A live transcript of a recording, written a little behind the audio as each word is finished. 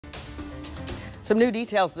Some new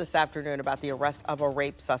details this afternoon about the arrest of a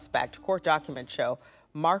rape suspect. Court documents show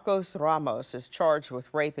Marcos Ramos is charged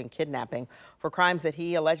with rape and kidnapping for crimes that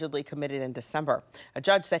he allegedly committed in December. A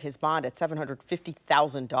judge set his bond at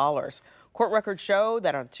 $750,000. Court records show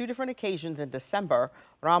that on two different occasions in December,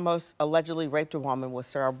 Ramos allegedly raped a woman with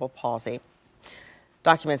cerebral palsy.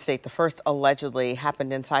 Documents state the first allegedly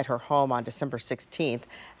happened inside her home on December 16th,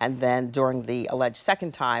 and then during the alleged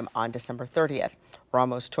second time on December 30th.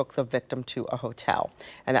 Ramos took the victim to a hotel,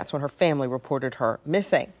 and that's when her family reported her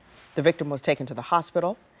missing. The victim was taken to the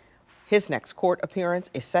hospital. His next court appearance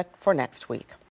is set for next week.